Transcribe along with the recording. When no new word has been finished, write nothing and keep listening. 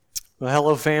Well,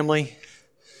 hello, family.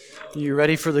 You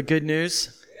ready for the good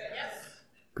news? Yes.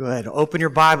 Good. Open your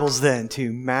Bibles then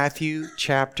to Matthew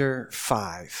chapter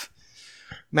 5.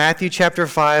 Matthew chapter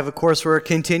 5, of course, we're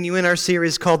continuing our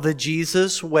series called The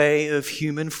Jesus Way of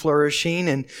Human Flourishing,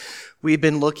 and we've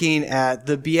been looking at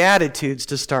the Beatitudes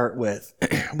to start with,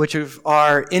 which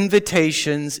are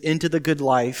invitations into the good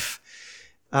life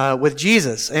with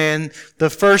Jesus. And the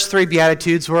first three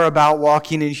Beatitudes were about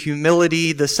walking in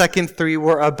humility. The second three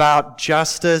were about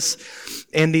justice.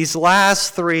 And these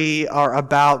last three are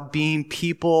about being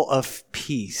people of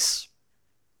peace.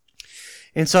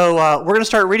 And so we're going to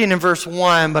start reading in verse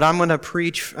 1, but I'm going to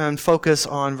preach and focus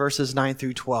on verses 9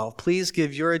 through 12. Please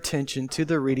give your attention to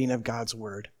the reading of God's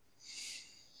Word.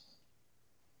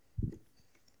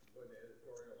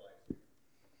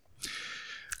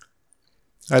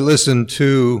 I listen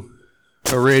to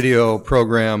a radio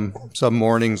program some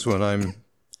mornings when I'm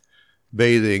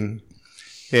bathing,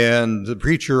 and the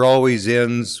preacher always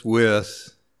ends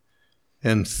with,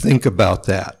 "And think about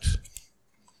that."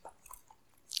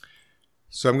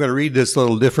 So I'm going to read this a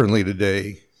little differently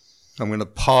today. I'm going to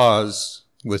pause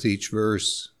with each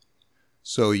verse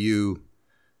so you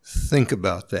think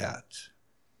about that.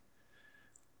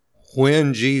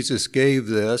 When Jesus gave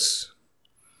this,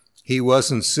 he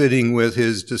wasn't sitting with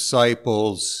his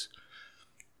disciples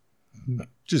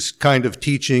just kind of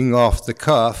teaching off the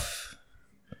cuff.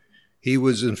 He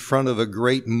was in front of a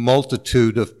great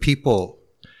multitude of people,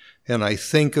 and I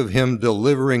think of him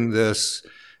delivering this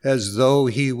as though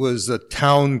he was a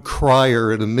town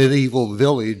crier in a medieval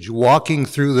village, walking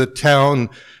through the town,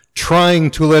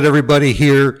 trying to let everybody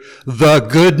hear the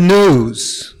good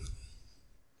news.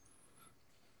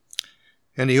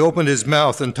 And he opened his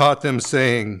mouth and taught them,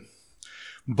 saying,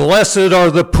 "Blessed are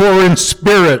the poor in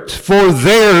spirit, for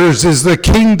theirs is the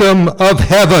kingdom of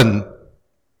heaven.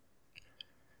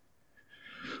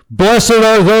 Blessed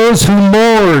are those who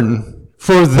mourn,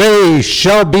 for they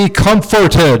shall be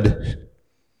comforted.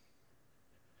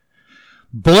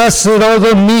 Blessed are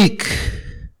the meek,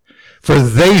 for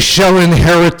they shall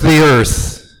inherit the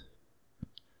earth.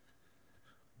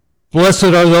 Blessed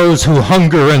are those who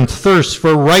hunger and thirst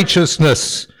for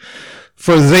righteousness,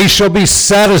 for they shall be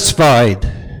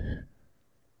satisfied.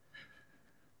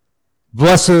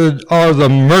 Blessed are the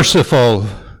merciful,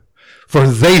 for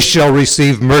they shall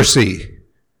receive mercy.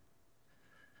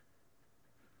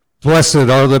 Blessed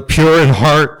are the pure in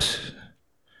heart,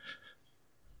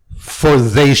 for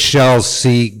they shall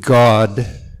see God.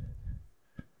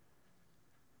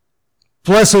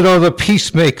 Blessed are the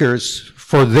peacemakers,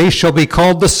 for they shall be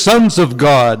called the sons of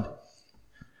God.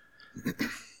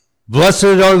 Blessed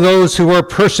are those who are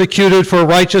persecuted for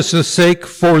righteousness' sake,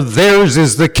 for theirs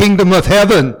is the kingdom of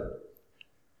heaven.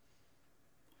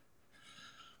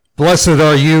 Blessed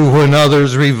are you when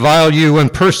others revile you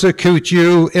and persecute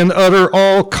you and utter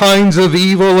all kinds of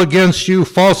evil against you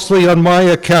falsely on my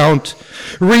account.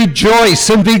 Rejoice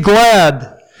and be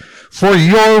glad, for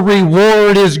your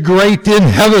reward is great in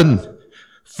heaven,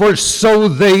 for so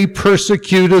they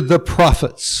persecuted the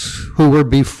prophets who were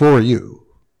before you."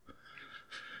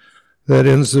 That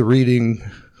ends the reading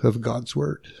of God's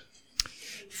Word.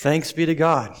 Thanks be to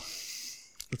God.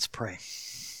 Let's pray.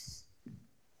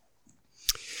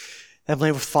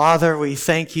 Heavenly Father, we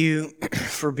thank you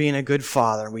for being a good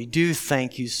Father. We do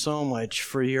thank you so much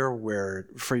for your word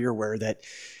that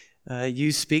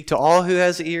you speak to all who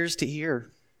has ears to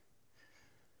hear.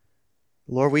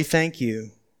 Lord, we thank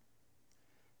you.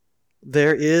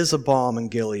 There is a balm in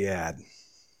Gilead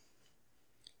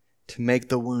to make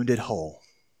the wounded whole.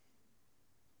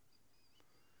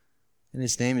 And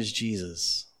his name is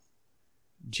Jesus.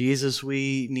 Jesus,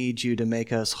 we need you to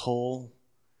make us whole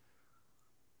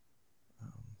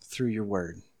through your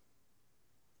word.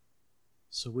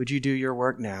 So would you do your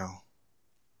work now?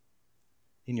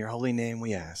 In your holy name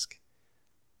we ask.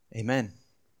 Amen.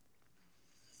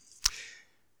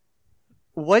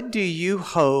 What do you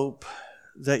hope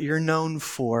that you're known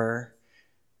for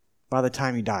by the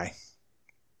time you die?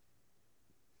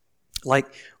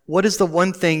 Like, what is the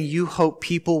one thing you hope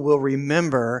people will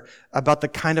remember about the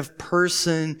kind of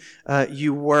person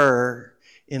you were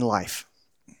in life?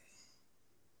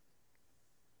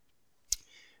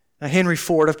 Now, Henry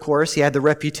Ford, of course, he had the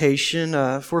reputation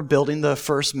for building the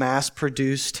first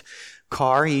mass-produced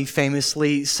car. He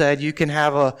famously said, "You can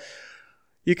have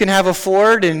a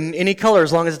Ford in any color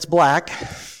as long as it's black."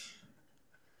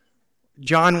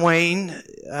 John Wayne,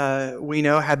 we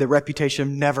know, had the reputation of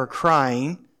never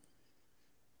crying.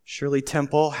 Shirley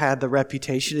Temple had the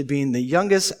reputation of being the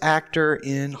youngest actor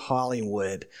in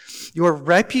Hollywood. Your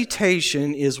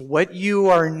reputation is what you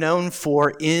are known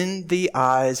for in the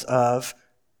eyes of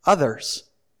others.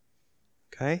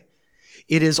 Okay?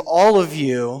 It is all of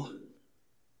you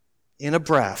in a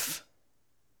breath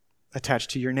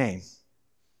attached to your name.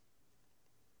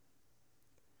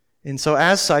 And so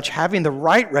as such, having the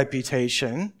right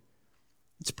reputation,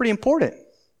 it's pretty important.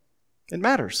 It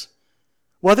matters.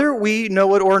 Whether we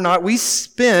know it or not, we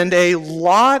spend a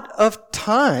lot of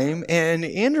time and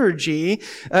energy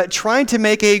trying to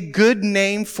make a good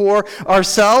name for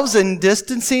ourselves and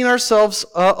distancing ourselves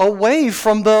away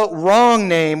from the wrong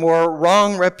name or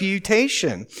wrong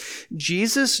reputation.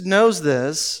 Jesus knows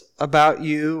this about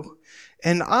you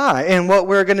and I. And what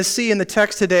we're going to see in the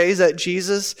text today is that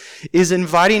Jesus is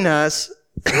inviting us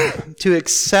to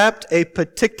accept a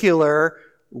particular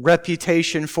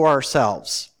reputation for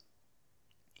ourselves.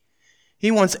 He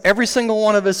wants every single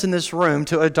one of us in this room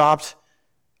to adopt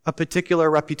a particular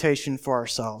reputation for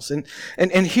ourselves. And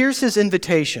here's his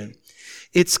invitation.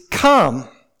 It's come,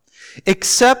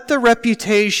 accept the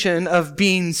reputation of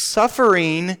being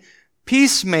suffering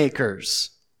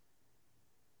peacemakers,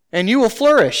 and you will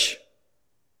flourish.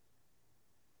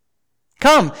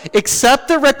 Come, accept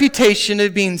the reputation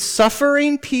of being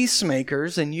suffering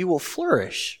peacemakers, and you will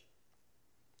flourish.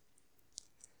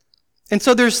 And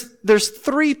so there's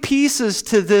three pieces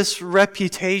to this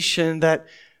reputation that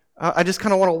I just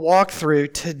kind of want to walk through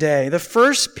today. The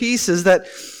first piece is that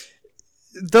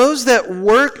those that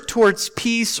work towards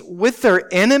peace with their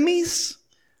enemies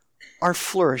are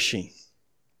flourishing.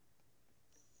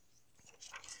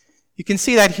 You can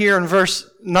see that here in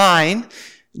verse 9.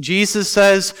 Jesus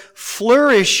says,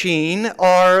 flourishing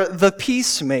are the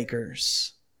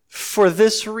peacemakers for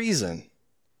this reason.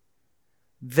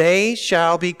 They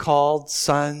shall be called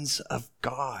sons of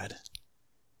God.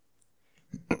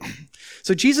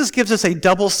 So Jesus gives us a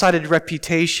double-sided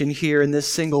reputation here in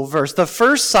this single verse. The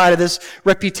first side of this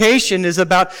reputation is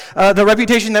about the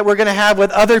reputation that we're going to have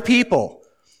with other people.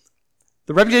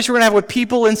 The reputation we're going to have with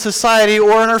people in society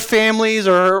or in our families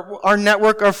or our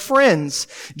network of friends.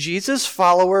 Jesus'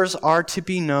 followers are to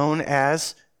be known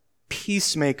as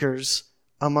peacemakers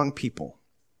among people.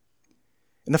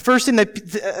 And the first thing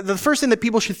that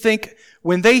people should think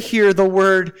when they hear the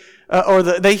word,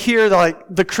 they hear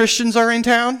the Christians are in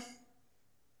town,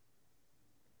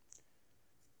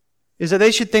 is that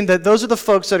they should think that those are the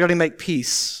folks that are going to make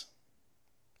peace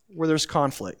where there's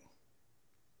conflict.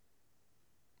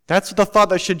 That's the thought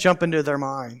that should jump into their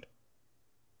mind.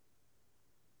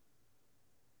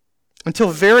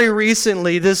 Until very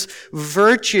recently, this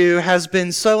virtue has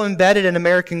been so embedded in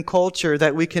American culture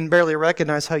that we can barely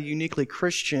recognize how uniquely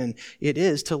Christian it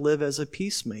is to live as a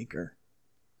peacemaker.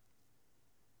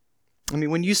 I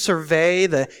mean, when you survey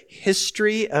the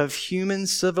history of human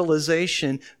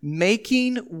civilization,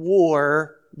 making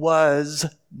war was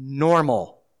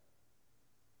normal.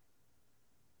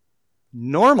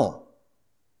 Normal.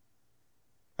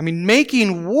 I mean,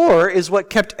 making war is what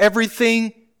kept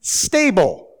everything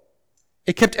stable.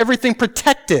 It kept everything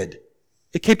protected.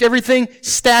 It kept everything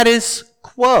status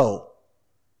quo.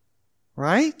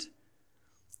 Right?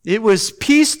 It was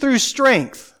peace through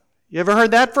strength. You ever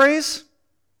heard that phrase?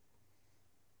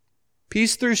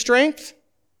 Peace through strength?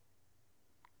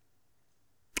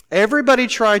 Everybody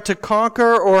tried to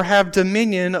conquer or have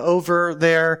dominion over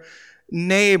their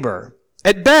neighbor.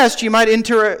 At best, you might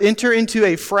enter into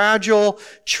a fragile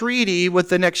treaty with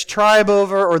the next tribe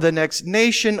over or the next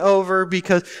nation over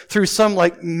because through some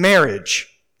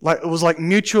marriage. It was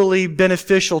mutually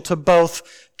beneficial to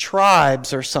both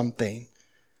tribes or something.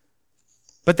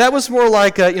 But that was more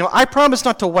like I promise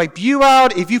not to wipe you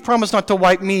out if you promise not to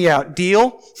wipe me out.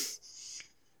 Deal?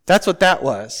 That's what that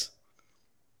was.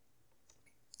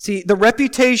 See, the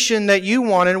reputation that you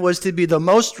wanted was to be the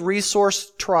most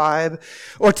resourced tribe,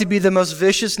 or to be the most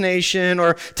vicious nation,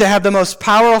 or to have the most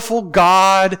powerful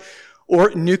god, or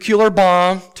nuclear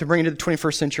bomb, to bring it to the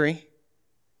 21st century.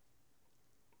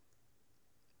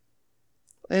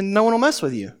 And no one will mess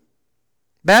with you.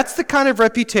 That's the kind of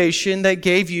reputation that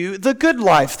gave you the good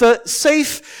life, the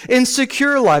safe and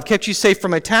secure life, kept you safe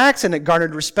from attacks, and it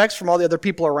garnered respect from all the other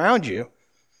people around you.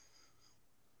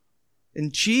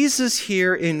 And Jesus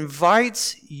here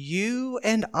invites you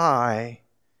and I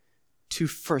to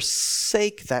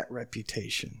forsake that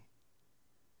reputation.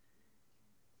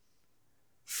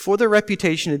 For the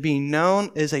reputation of being known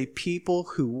as a people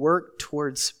who work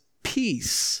towards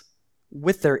peace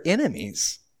with their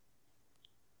enemies.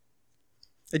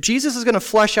 Jesus is going to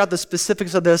flesh out the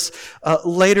specifics of this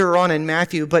later on in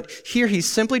Matthew, but here he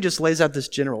simply just lays out this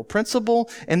general principle,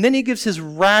 and then he gives his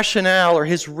rationale or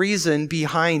his reason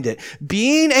behind it.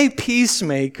 Being a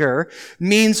peacemaker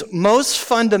means most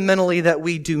fundamentally that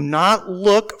we do not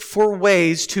look for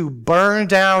ways to burn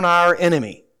down our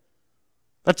enemy.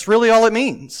 That's really all it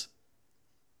means.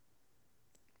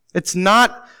 That's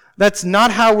not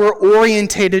how we're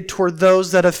orientated toward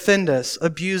those that offend us,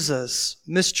 abuse us,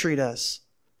 mistreat us.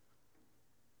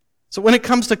 So when it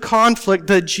comes to conflict,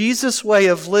 the Jesus way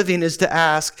of living is to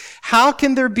ask, how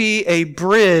can there be a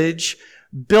bridge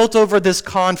built over this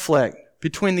conflict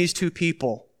between these two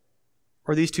people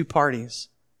or these two parties?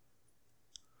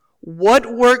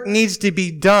 What work needs to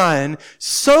be done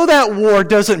so that war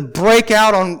doesn't break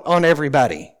out on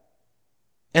everybody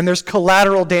and there's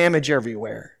collateral damage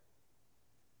everywhere?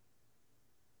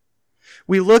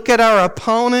 We look at our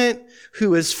opponent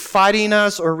who is fighting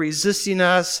us or resisting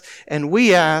us, and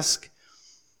we ask,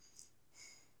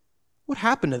 what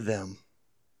happened to them?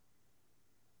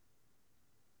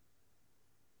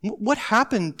 What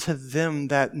happened to them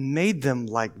that made them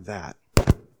like that?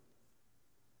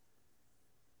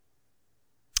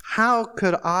 How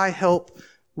could I help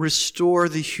restore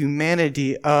the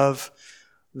humanity of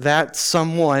that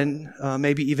someone,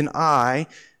 maybe even I,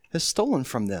 has stolen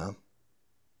from them?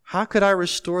 How could I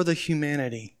restore the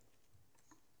humanity?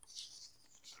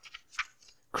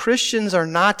 Christians are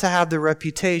not to have the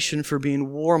reputation for being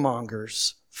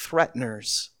warmongers,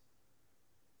 threateners,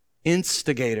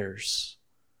 instigators,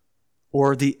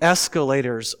 or the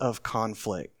escalators of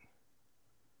conflict.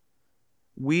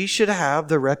 We should have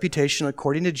the reputation,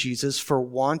 according to Jesus, for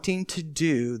wanting to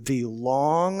do the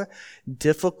long,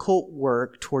 difficult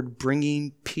work toward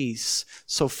bringing peace,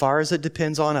 so far as it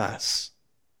depends on us.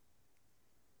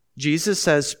 Jesus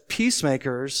says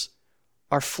peacemakers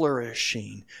are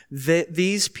flourishing.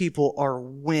 These people are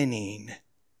winning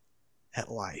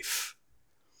at life.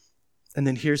 And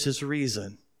then here's his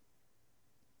reason.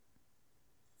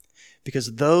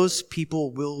 Because those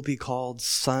people will be called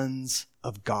sons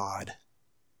of God.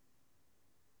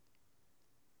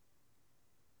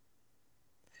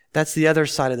 That's the other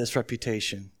side of this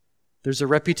reputation. There's a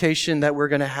reputation that we're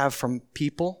going to have from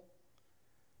people,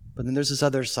 but then there's this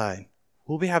other side.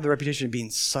 We'll have the reputation of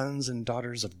being sons and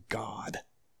daughters of God.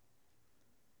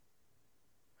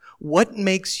 What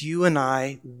makes you and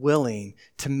I willing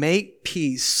to make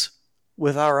peace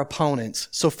with our opponents,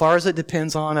 so far as it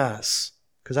depends on us?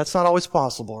 Because that's not always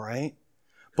possible, right?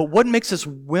 But what makes us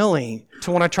willing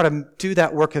to want to try to do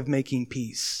that work of making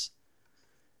peace?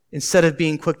 Instead of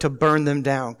being quick to burn them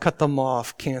down, cut them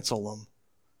off, cancel them.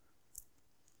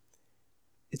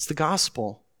 It's the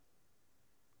gospel.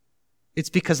 It's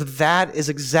because that is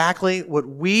exactly what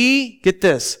we, get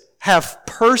this, have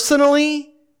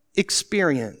personally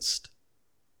experienced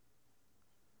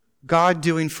God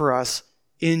doing for us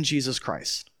in Jesus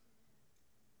Christ.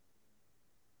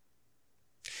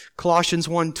 Colossians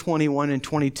 1:21 and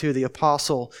 22, the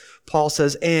Apostle Paul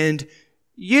says, and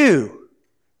you,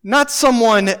 not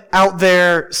someone out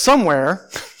there somewhere,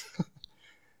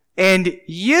 and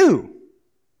you,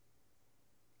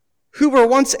 who were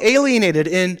once alienated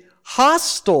and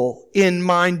hostile in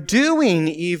mind, doing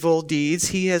evil deeds,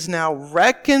 he has now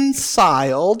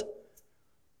reconciled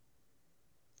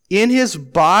in his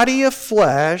body of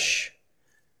flesh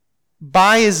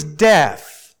by his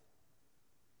death,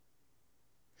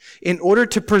 in order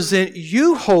to present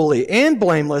you holy and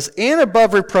blameless and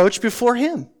above reproach before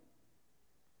him.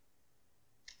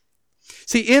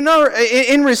 See,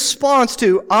 in response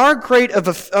to our great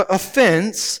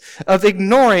offense of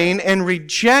ignoring and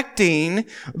rejecting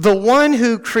the one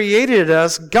who created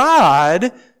us,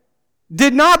 God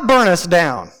did not burn us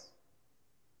down.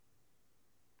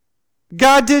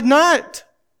 God did not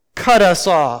cut us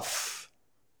off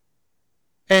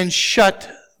and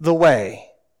shut the way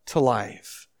to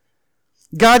life.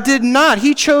 God did not.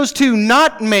 He chose to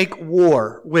not make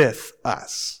war with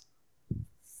us.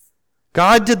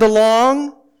 God did the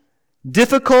long,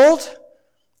 difficult,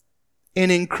 and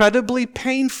incredibly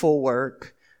painful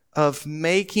work of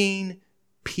making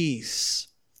peace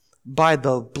by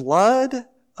the blood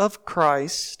of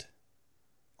Christ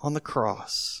on the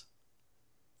cross.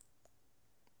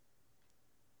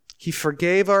 He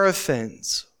forgave our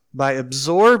offense by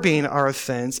absorbing our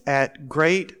offense at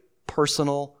great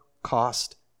personal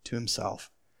cost to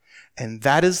himself. And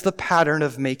that is the pattern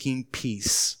of making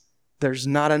peace. There's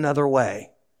not another way.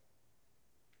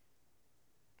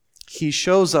 He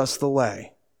shows us the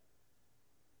way.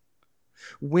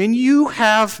 When you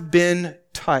have been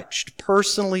touched,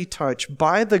 personally touched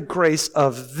by the grace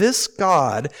of this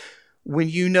God, when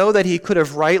you know that he could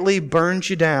have rightly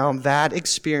burned you down, that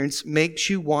experience makes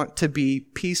you want to be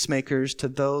peacemakers to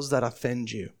those that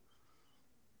offend you.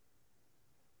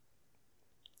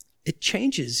 It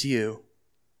changes you.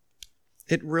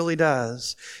 It really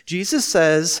does. Jesus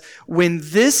says, when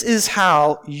this is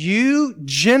how you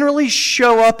generally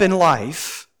show up in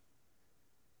life,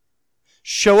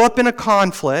 show up in a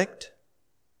conflict,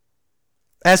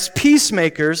 as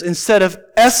peacemakers instead of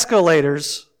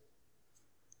escalators,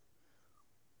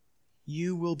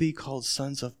 you will be called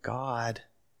sons of God.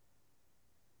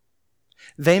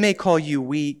 They may call you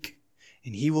weak,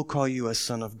 and He will call you a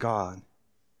son of God.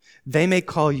 They may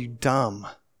call you dumb.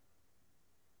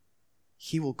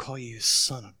 He will call you a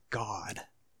son of God,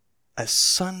 a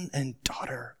son and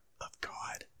daughter of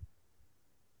God.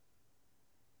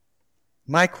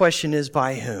 My question is,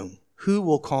 by whom? Who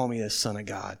will call me a son of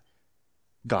God?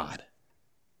 God.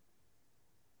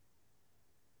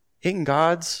 Isn't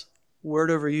God's word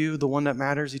over you the one that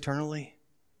matters eternally?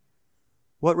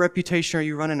 What reputation are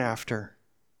you running after?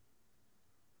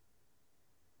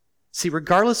 See,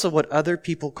 regardless of what other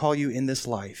people call you in this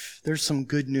life, there's some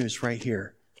good news right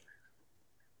here.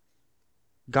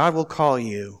 God will call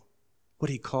you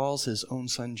what He calls His own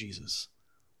Son, Jesus.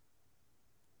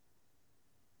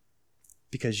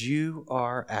 Because you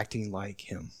are acting like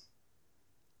Him.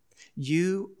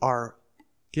 You are,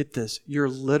 get this, you're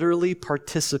literally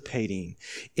participating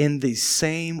in the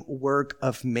same work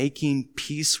of making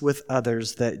peace with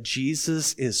others that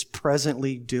Jesus is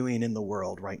presently doing in the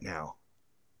world right now.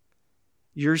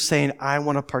 You're saying, I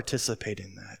want to participate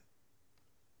in that.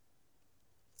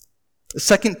 The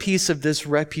second piece of this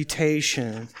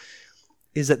reputation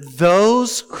is that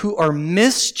those who are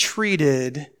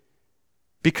mistreated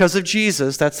because of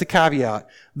Jesus, that's the caveat,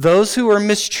 those who are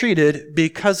mistreated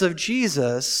because of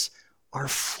Jesus are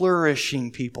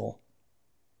flourishing people.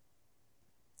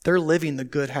 They're living the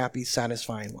good, happy,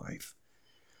 satisfying life.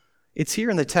 It's here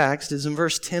in the text, it's in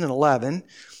verse 10 and 11.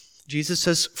 Jesus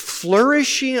says,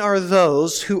 flourishing are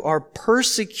those who are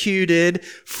persecuted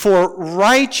for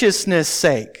righteousness'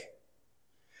 sake.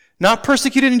 Not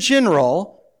persecuted in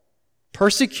general,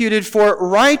 persecuted for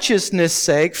righteousness'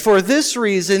 sake. For this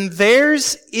reason,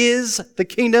 theirs is the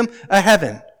kingdom of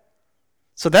heaven.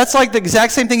 So that's like the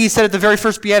exact same thing He said at the very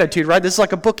first beatitude, right? This is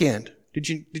like a bookend. Did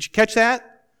you catch that?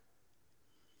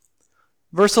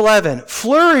 Verse 11,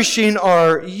 flourishing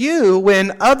are you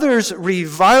when others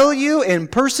revile you and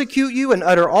persecute you and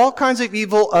utter all kinds of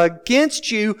evil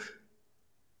against you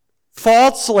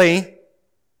falsely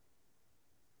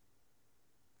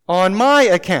on my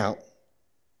account.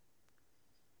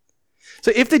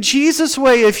 So if the Jesus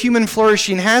way of human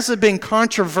flourishing hasn't been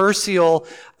controversial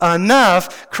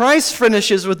enough, Christ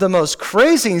finishes with the most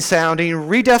crazy sounding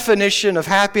redefinition of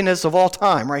happiness of all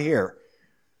time right here.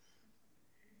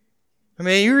 I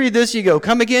mean, you read this, you go,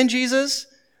 come again, Jesus?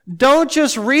 Don't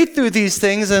just read through these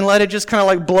things and let it just kind of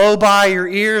like blow by your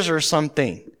ears or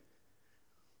something.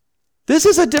 This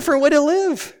is a different way to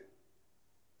live.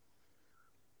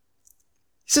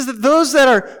 He says that those that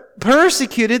are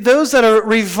persecuted, those that are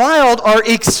reviled, are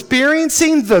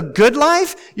experiencing the good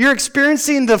life. You're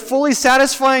experiencing the fully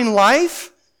satisfying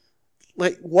life.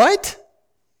 Like, what?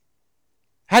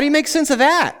 How do you make sense of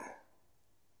that?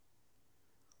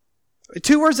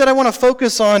 Two words that I want to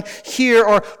focus on here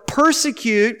are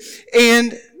persecute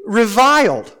and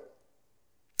reviled.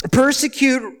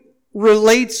 Persecute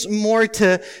relates more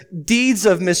to deeds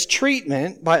of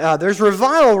mistreatment by others.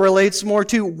 Revile relates more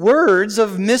to words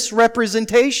of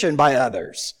misrepresentation by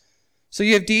others. So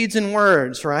you have deeds and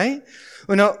words, right?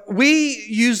 Well, now, we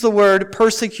use the word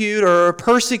persecute or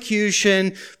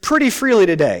persecution pretty freely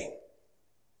today,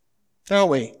 don't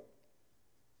we?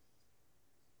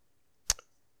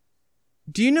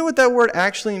 Do you know what that word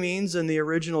actually means in the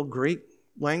original Greek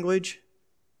language?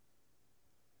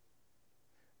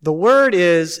 The word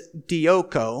is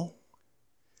dioko,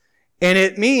 and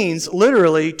it means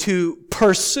literally to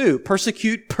pursue,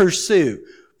 persecute, pursue.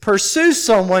 Pursue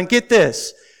someone, get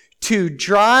this, to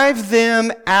drive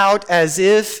them out as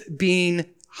if being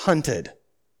hunted.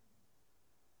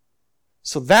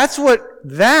 So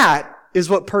that is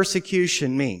what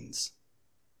persecution means.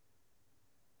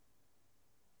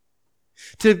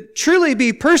 To truly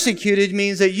be persecuted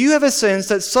means that you have a sense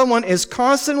that someone is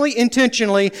constantly,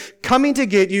 intentionally coming to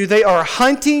get you. They are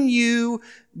hunting you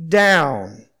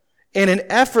down in an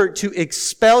effort to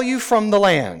expel you from the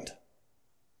land.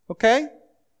 Okay?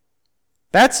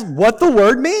 That's what the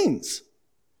word means.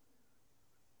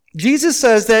 Jesus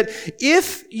says that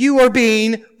if you are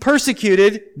being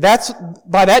persecuted, that's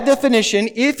by that definition,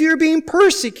 if you're being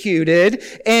persecuted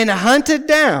and hunted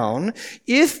down,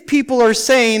 if people are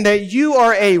saying that you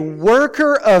are a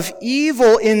worker of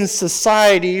evil in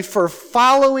society for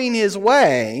following His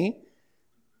way,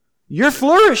 you're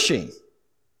flourishing.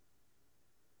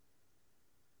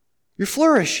 You're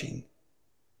flourishing.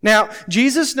 Now,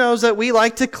 Jesus knows that we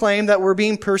like to claim that we're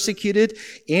being persecuted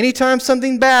anytime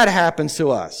something bad happens to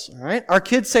us, all right? Our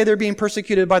kids say they're being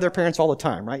persecuted by their parents all the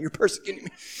time, right? You're persecuting me.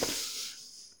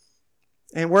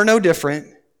 And we're no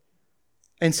different.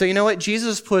 And so you know what?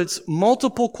 Jesus puts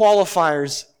multiple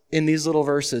qualifiers in these little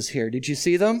verses here. Did you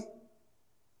see them?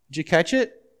 Did you catch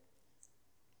it?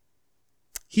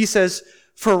 He says,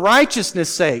 for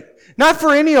righteousness' sake. Not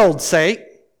for any old sake.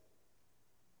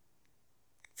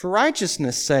 For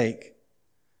righteousness' sake.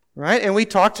 Right? And we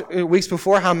talked weeks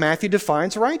before how Matthew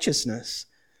defines righteousness.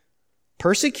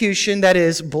 Persecution that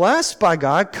is blessed by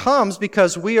God comes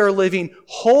because we are living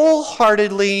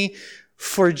wholeheartedly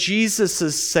for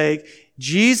Jesus' sake,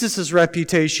 Jesus'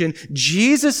 reputation,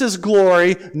 Jesus'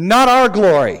 glory, not our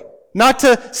glory. Not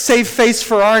to save face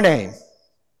for our name.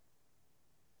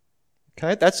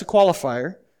 Okay, that's the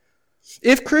qualifier.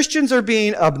 If Christians are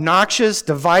being obnoxious,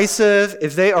 divisive,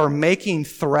 if they are making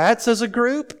threats as a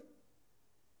group,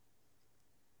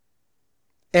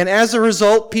 and as a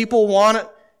result, people want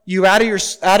you out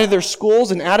of their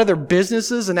schools and out of their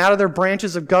businesses and out of their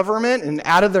branches of government and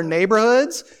out of their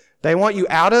neighborhoods, they want you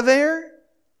out of there,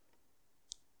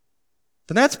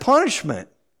 then that's punishment.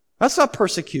 That's not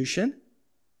persecution.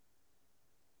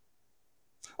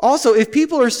 Also, if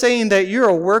people are saying that you're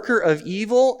a worker of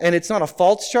evil and it's not a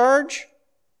false charge,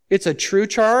 it's a true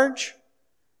charge,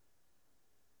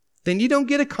 then you don't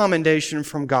get a commendation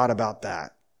from God about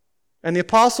that. And the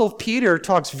Apostle Peter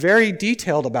talks very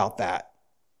detailed about that.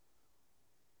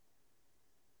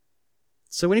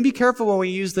 So we need to be careful when we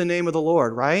use the name of the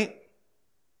Lord, right?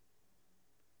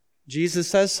 Jesus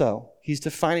says so. He's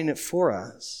defining it for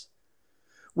us.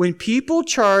 When people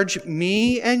charge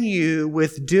me and you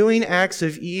with doing acts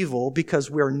of evil because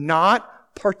we're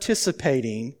not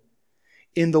participating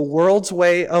in the world's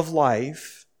way of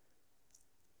life,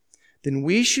 then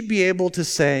we should be able to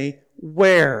say,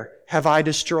 where have I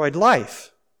destroyed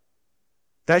life?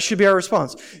 That should be our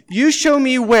response. You show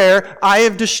me where I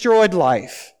have destroyed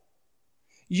life.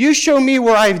 You show me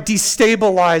where I've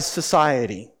destabilized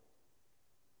society.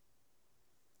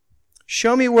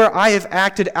 Show me where I have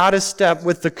acted out of step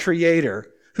with the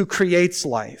Creator who creates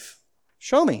life.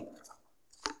 Show me.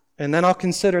 And then I'll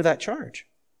consider that charge.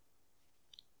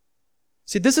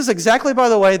 See, this is exactly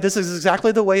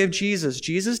the way of Jesus.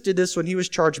 Jesus did this when he was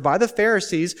charged by the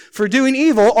Pharisees for doing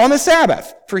evil on the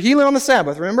Sabbath, for healing on the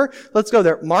Sabbath. Remember? Let's go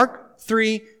there. Mark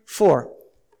 3:4.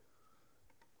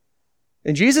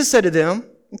 And Jesus said to them,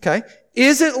 okay,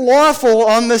 is it lawful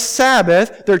on the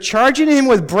Sabbath? They're charging him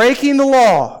with breaking the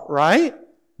law, right?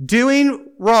 Doing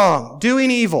wrong,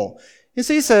 doing evil. And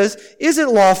so he says, is it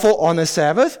lawful on the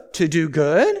Sabbath to do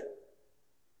good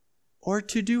or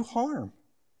to do harm?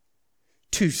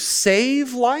 To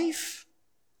save life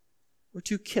or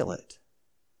to kill it?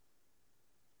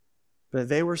 But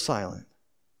they were silent.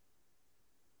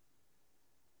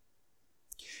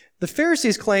 The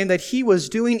Pharisees claimed that he was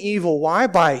doing evil. Why?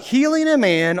 By healing a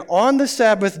man on the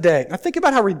Sabbath day. Now think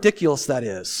about how ridiculous that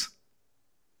is.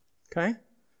 Okay?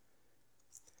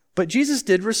 But Jesus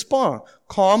did respond.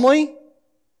 Calmly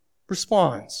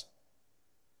responds.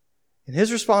 And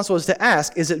his response was to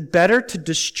ask, is it better to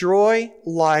destroy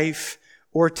life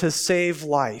or to save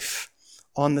life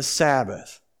on the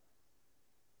Sabbath?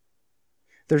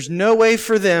 There's no way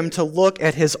for them to look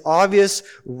at his obvious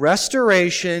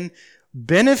restoration,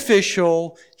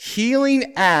 beneficial,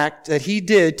 healing act that he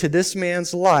did to this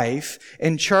man's life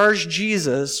and charge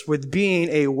Jesus with being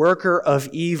a worker of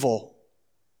evil.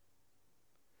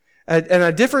 At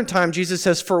a different time, Jesus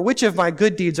says, for which of my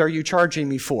good deeds are you charging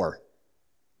me for?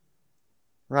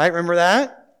 Right? Remember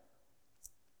that?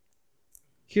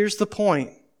 Here's the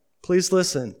point. Please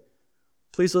listen.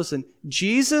 Please listen.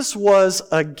 Jesus was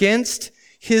against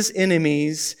his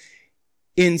enemies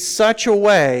in such a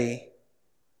way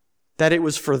that it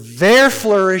was for their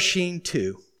flourishing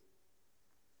too.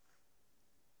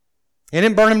 He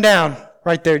didn't burn them down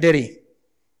right there, did he?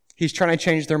 He's trying to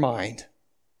change their mind.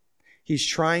 He's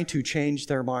trying to change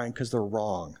their mind because they're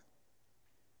wrong.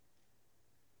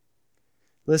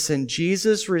 Listen,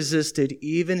 Jesus resisted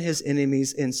even his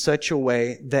enemies in such a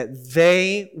way that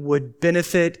they would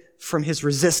benefit from his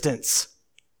resistance.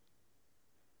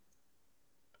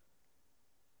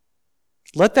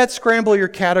 Let that scramble your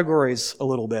categories a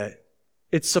little bit.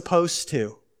 It's supposed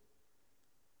to.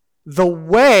 The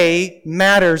way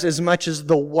matters as much as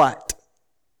the what.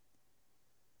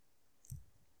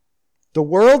 The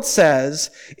world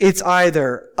says it's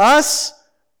either us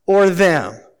or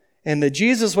them. And the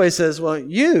Jesus way says, well,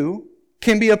 you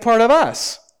can be a part of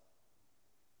us.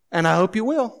 And I hope you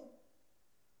will.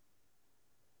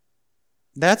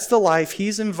 That's the life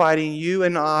he's inviting you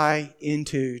and I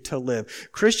into to live.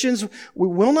 Christians, we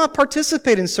will not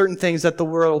participate in certain things that the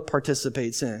world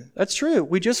participates in. That's true.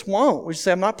 We just won't. We just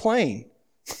say, I'm not playing.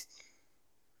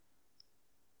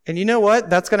 And you know what?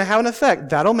 That's going to have an effect.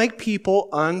 That'll make people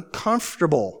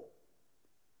uncomfortable.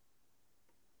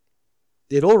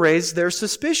 It'll raise their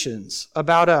suspicions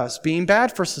about us being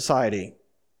bad for society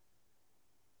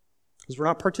because we're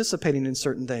not participating in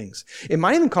certain things. It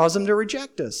might even cause them to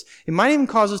reject us. It might even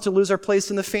cause us to lose our place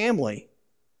in the family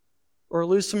or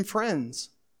lose some friends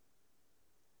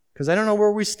because I don't know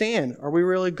where we stand. Are we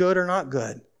really good or not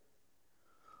good?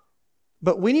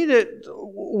 But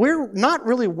we're not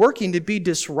really working to be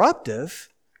disruptive,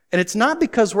 and it's not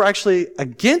because we're actually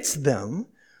against them.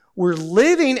 We're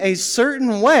living a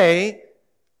certain way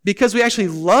because we actually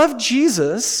love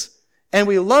Jesus and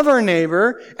we love our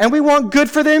neighbor and we want good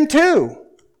for them too.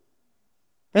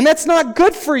 And that's not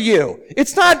good for you.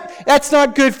 That's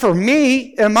not good for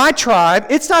me and my tribe.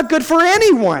 It's not good for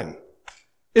anyone,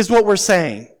 is what we're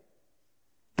saying.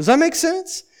 Does that make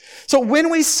sense? So when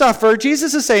we suffer,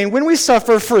 Jesus is saying, when we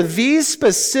suffer for these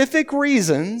specific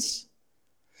reasons,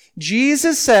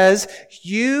 Jesus says,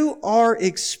 you are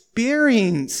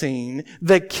experiencing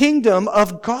the kingdom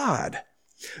of God.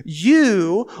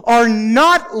 You are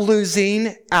not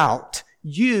losing out.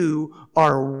 You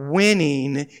are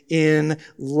winning in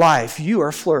life. You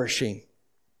are flourishing.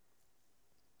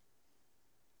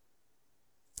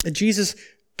 And Jesus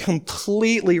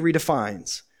completely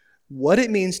redefines what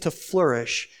it means to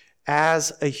flourish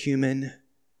as a human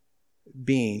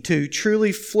being. To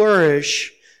truly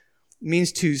flourish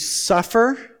means to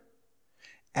suffer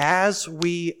as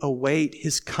we await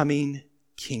his coming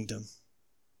kingdom,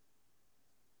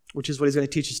 which is what he's going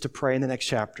to teach us to pray in the next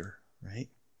chapter, right?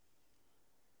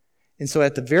 And so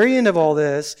at the very end of all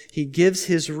this, he gives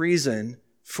his reason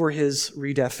for his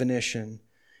redefinition,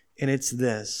 and it's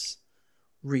this: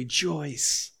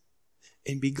 rejoice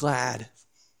and be glad,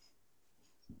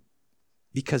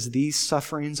 because these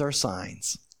sufferings are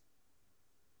signs.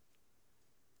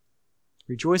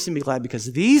 Rejoice and be glad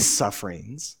because these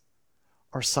sufferings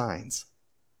are signs.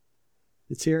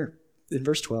 It's here in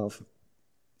verse 12. It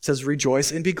says,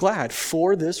 rejoice and be glad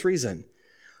for this reason.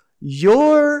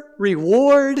 Your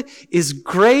reward is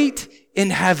great in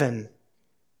heaven,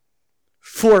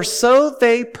 for so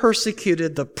they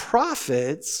persecuted the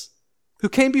prophets who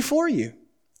came before you.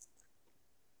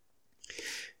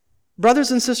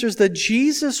 Brothers and sisters, the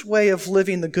Jesus way of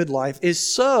living the good life is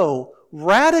so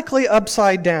radically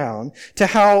upside down to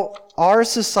how our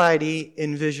society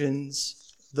envisions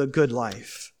the good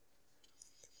life.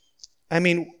 I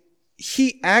mean,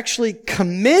 he actually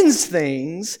commends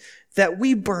things that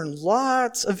we burn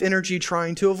lots of energy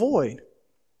trying to avoid.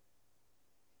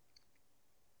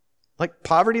 Like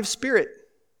poverty of spirit.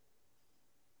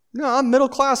 No, I'm middle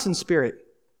class in spirit.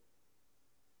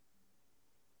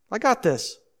 I got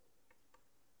this.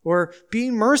 Or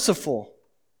being merciful.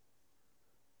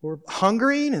 Or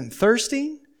hungering and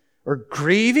thirsting. Or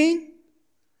grieving.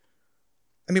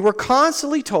 I mean, we're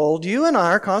constantly told, you and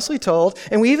I are constantly told,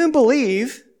 and we even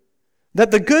believe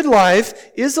that the good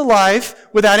life is a life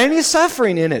without any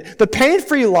suffering in it. The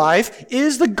pain-free life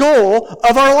is the goal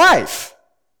of our life.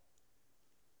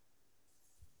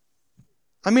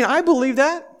 I mean, I believe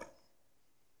that.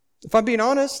 If I'm being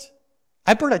honest,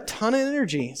 I burn a ton of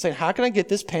energy saying, how can I get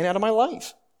this pain out of my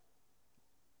life?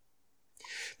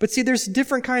 But see, there's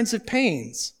different kinds of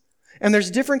pains. And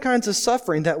there's different kinds of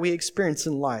suffering that we experience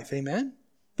in life. Amen?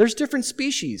 There's different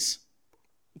species,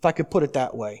 if I could put it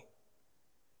that way.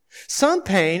 Some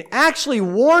pain actually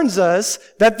warns us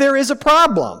that there is a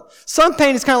problem. Some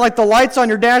pain is kind of like the lights on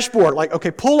your dashboard. Like,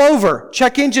 okay, pull over,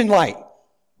 check engine light,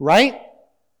 right?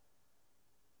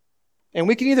 And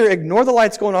we can either ignore the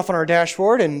lights going off on our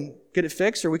dashboard and get it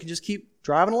fixed, or we can just keep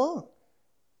driving along.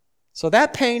 So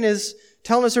that pain is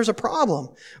telling us there's a problem.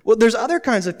 Well, there's other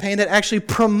kinds of pain that actually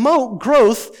promote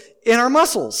growth in our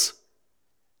muscles.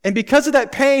 And because of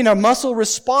that pain, our muscle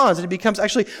responds, and it becomes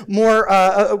actually more,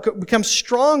 becomes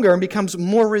stronger and becomes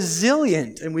more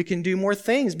resilient, and we can do more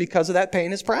things because of that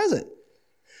pain is present.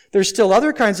 There's still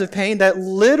other kinds of pain that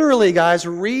literally, guys,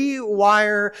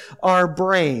 rewire our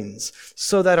brains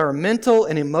so that our mental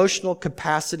and emotional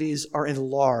capacities are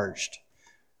enlarged.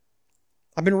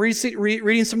 I've been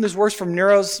reading some of this works from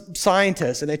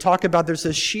neuroscientists, and they talk about there's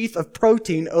this sheath of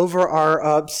protein over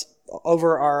our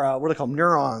what do they call them,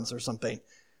 neurons or something.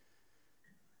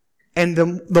 And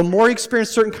the more you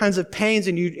experience certain kinds of pains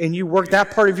and you work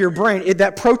that part of your brain,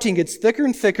 that protein gets thicker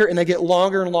and thicker, and they get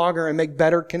longer and longer and make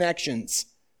better connections.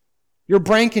 Your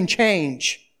brain can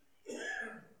change.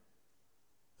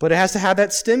 But it has to have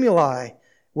that stimuli.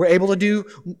 We're able to do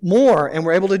more, and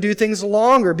we're able to do things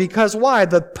longer. Because why?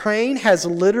 The pain has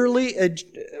literally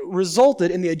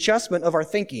resulted in the adjustment of our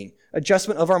thinking,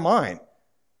 adjustment of our mind.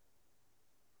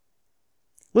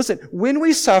 Listen, when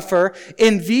we suffer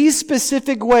in these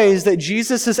specific ways that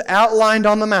Jesus has outlined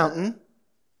on the mountain,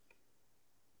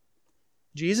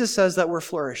 Jesus says that we're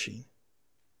flourishing.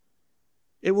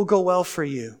 It will go well for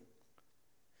you.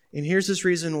 And here's this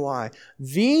reason why.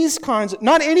 These kinds,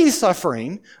 not any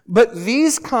suffering, but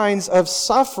these kinds of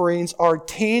sufferings are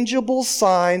tangible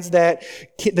signs that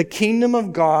the kingdom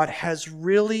of God has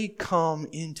really come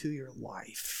into your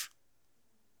life.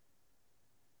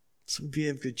 So be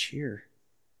of good cheer,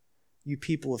 you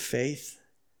people of faith.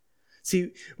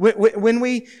 See,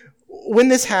 when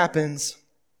this happens,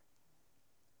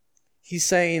 he's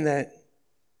saying that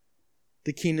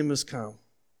the kingdom has come.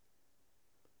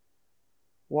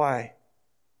 Why?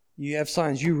 You have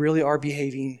signs. You really are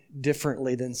behaving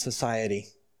differently than society.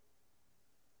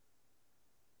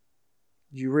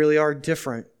 You really are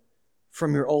different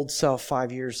from your old self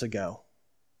 5 years ago.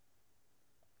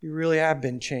 You really have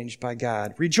been changed by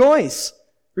God. Rejoice!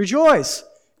 Rejoice!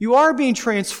 You are being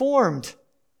transformed.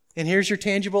 And here's your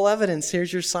tangible evidence.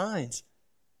 Here's your signs.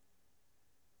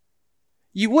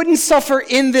 You wouldn't suffer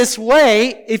in this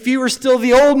way if you were still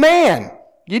the old man.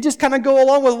 You just kind of go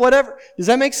along with whatever. Does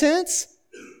that make sense?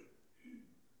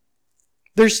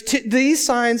 These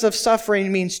signs of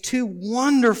suffering means two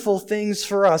wonderful things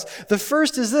for us. The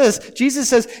first is this. Jesus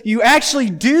says, you actually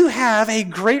do have a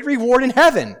great reward in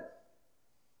heaven.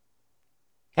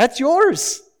 That's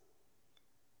yours.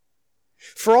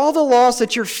 For all the loss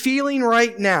that you're feeling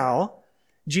right now,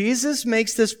 Jesus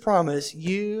makes this promise.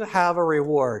 You have a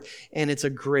reward, and it's a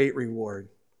great reward.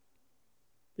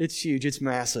 It's huge. It's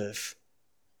massive.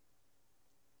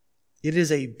 It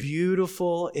is a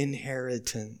beautiful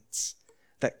inheritance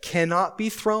that cannot be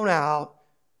thrown out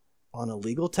on a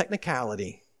legal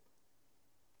technicality.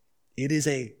 It is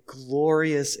a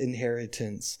glorious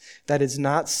inheritance that is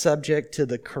not subject to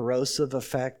the corrosive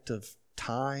effect of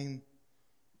time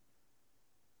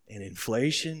and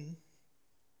inflation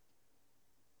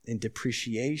and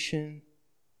depreciation,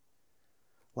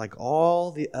 like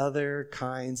all the other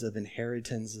kinds of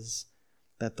inheritances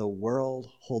that the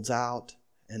world holds out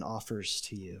and offers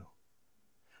to you.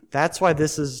 That's why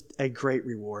this is a great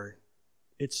reward.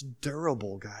 It's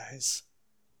durable, guys.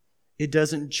 It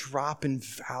doesn't drop in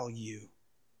value.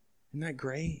 Isn't that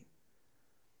great?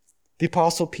 The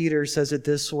Apostle Peter says it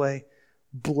this way,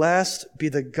 blessed be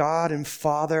the God and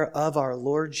Father of our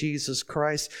Lord Jesus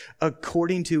Christ.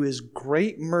 According to his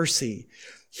great mercy,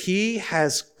 he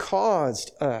has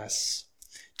caused us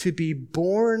to be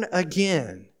born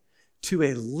again to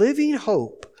a living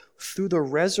hope through the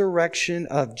resurrection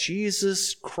of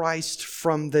Jesus Christ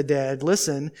from the dead.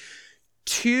 Listen,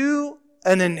 to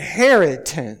an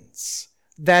inheritance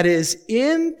that is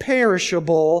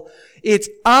imperishable, it's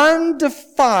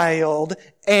undefiled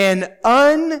and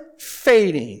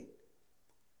unfading,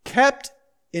 kept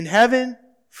in heaven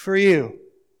for you.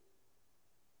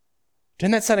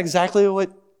 Didn't that sound exactly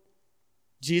what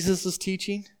Jesus is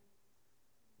teaching?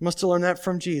 You must have learned that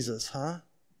from Jesus, huh?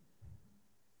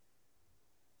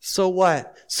 So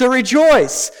what? So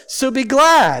rejoice. So be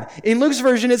glad. In Luke's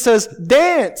version, it says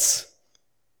dance.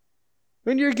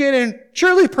 When you're getting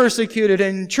truly persecuted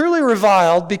and truly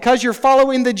reviled because you're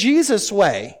following the Jesus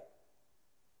way.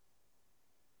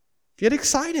 Get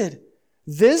excited.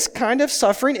 This kind of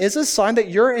suffering is a sign that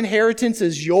your inheritance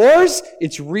is yours,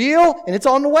 it's real, and it's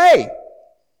on the way.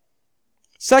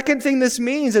 Second thing this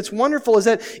means, it's wonderful, is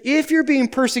that if you're being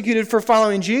persecuted for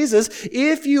following Jesus,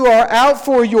 if you are out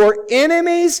for your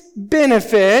enemy's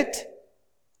benefit,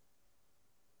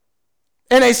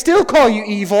 and they still call you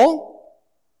evil,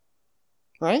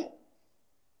 right?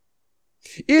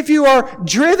 If you are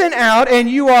driven out and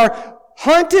you are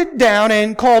hunted down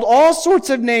and called all sorts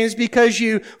of names because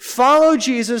you follow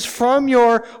Jesus from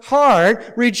your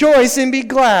heart, rejoice and be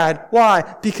glad.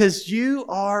 Why? Because you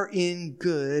are in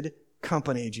good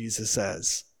company, Jesus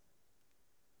says.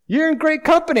 You're in great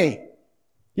company.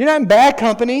 You're not in bad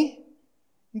company.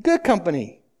 In good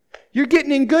company. You're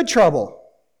getting in good trouble.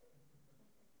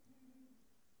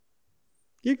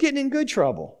 You're getting in good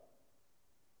trouble.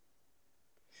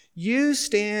 You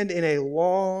stand in a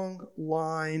long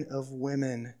line of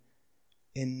women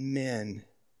and men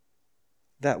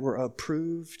that were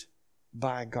approved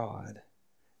by God,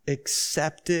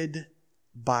 accepted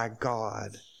by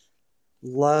God,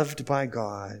 loved by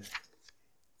God,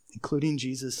 including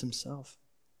Jesus himself.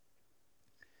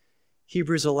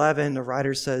 Hebrews 11, the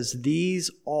writer says,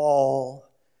 these all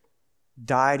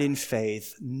died in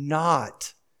faith,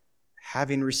 not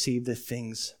having received the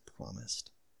things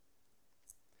promised,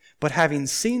 but having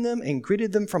seen them and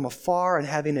greeted them from afar and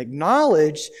having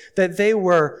acknowledged that they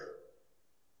were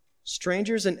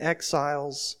strangers and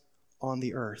exiles on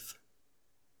the earth.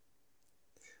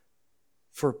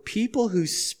 For people who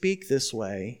speak this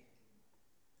way,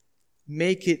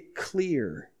 make it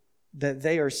clear that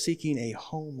they are seeking a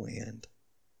homeland.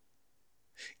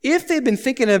 If they've been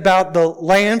thinking about the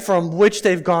land from which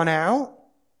they've gone out,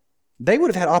 they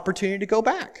would have had opportunity to go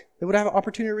back. They would have an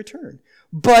opportunity to return.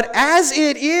 But as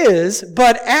it is,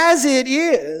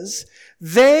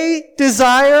 they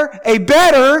desire a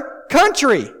better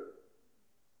country.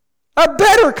 A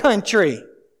better country.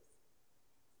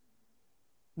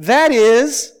 That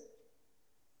is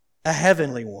a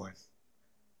heavenly one.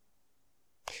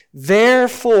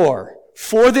 Therefore,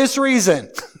 for this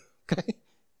reason, okay,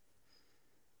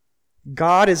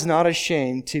 God is not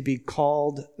ashamed to be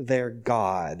called their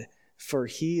God, for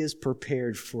he has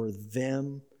prepared for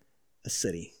them a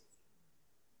city.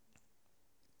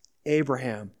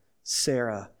 Abraham,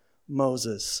 Sarah,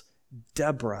 Moses,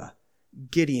 Deborah,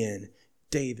 Gideon,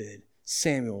 David,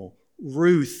 Samuel,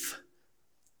 Ruth,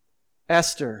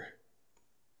 Esther,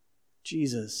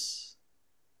 Jesus,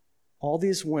 all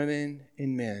these women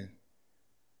and men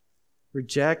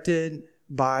rejected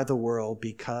by the world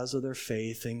because of their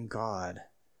faith in God.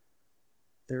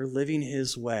 They're living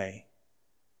his way.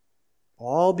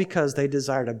 All because they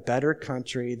desired a better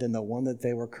country than the one that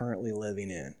they were currently living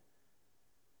in.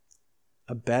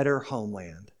 A better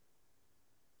homeland.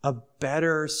 A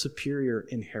better superior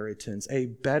inheritance. A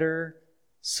better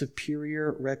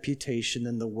superior reputation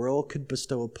than the world could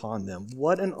bestow upon them.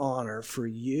 What an honor for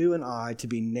you and I to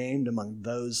be named among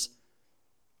those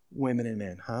women and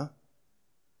men, huh?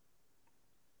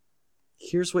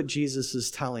 Here's what Jesus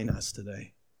is telling us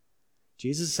today.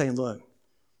 Jesus is saying, look,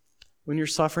 when you're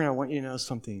suffering, I want you to know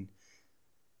something.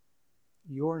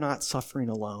 You're not suffering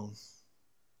alone.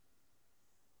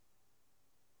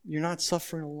 You're not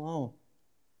suffering alone.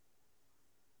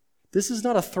 This is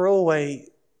not a throwaway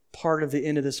part of the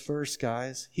end of this verse,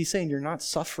 guys. He's saying you're not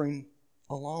suffering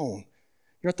alone.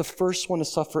 You're not the first one to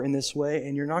suffer in this way,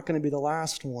 and you're not going to be the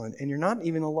last one. And you're not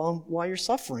even alone while you're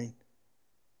suffering.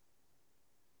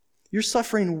 You're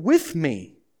suffering with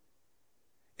me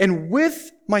and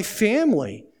with my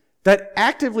family that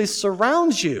actively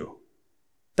surrounds you.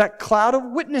 That cloud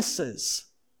of witnesses.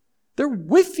 They're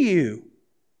with you.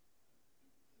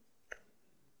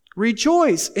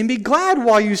 Rejoice and be glad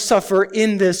while you suffer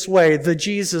in this way, the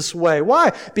Jesus way.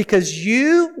 Why? Because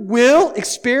you will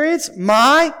experience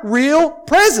my real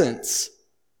presence.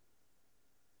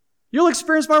 You'll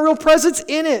experience my real presence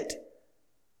in it.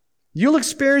 You'll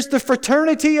experience the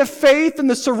fraternity of faith and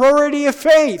the sorority of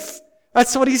faith.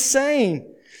 That's what he's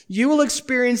saying. You will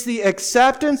experience the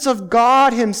acceptance of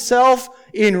God himself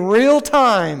in real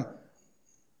time.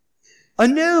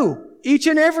 Anew, each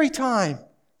and every time.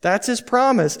 That's his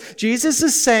promise. Jesus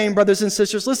is saying, brothers and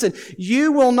sisters, listen,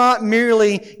 you will not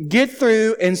merely get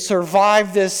through and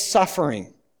survive this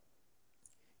suffering.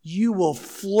 You will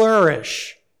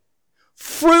flourish.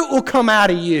 Fruit will come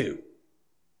out of you.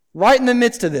 Right in the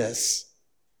midst of this.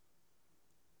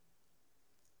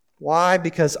 Why?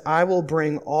 Because I will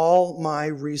bring all my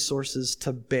resources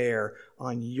to bear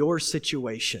on your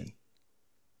situation.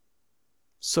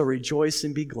 So rejoice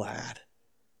and be glad.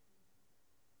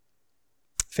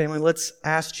 Family, let's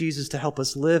ask Jesus to help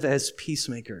us live as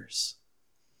peacemakers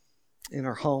in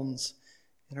our homes,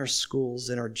 in our schools,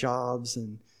 in our jobs,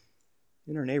 and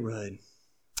in our neighborhood.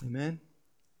 Amen?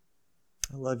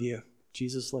 I love you.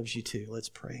 Jesus loves you too. Let's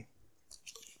pray.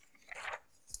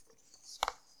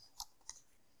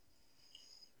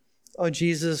 Oh,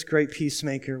 Jesus, great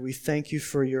peacemaker, we thank you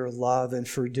for your love and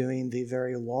for doing the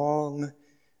very long,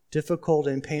 difficult,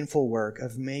 and painful work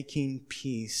of making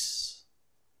peace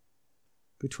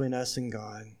between us and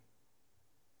God. I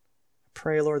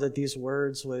pray, Lord, that these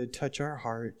words would touch our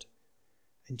heart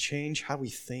and change how we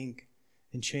think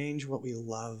and change what we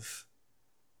love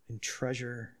and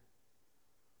treasure.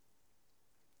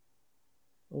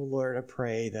 Oh, Lord, I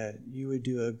pray that you would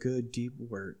do a good, deep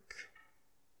work.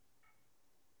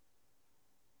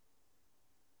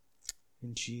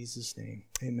 In Jesus' name,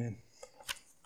 amen.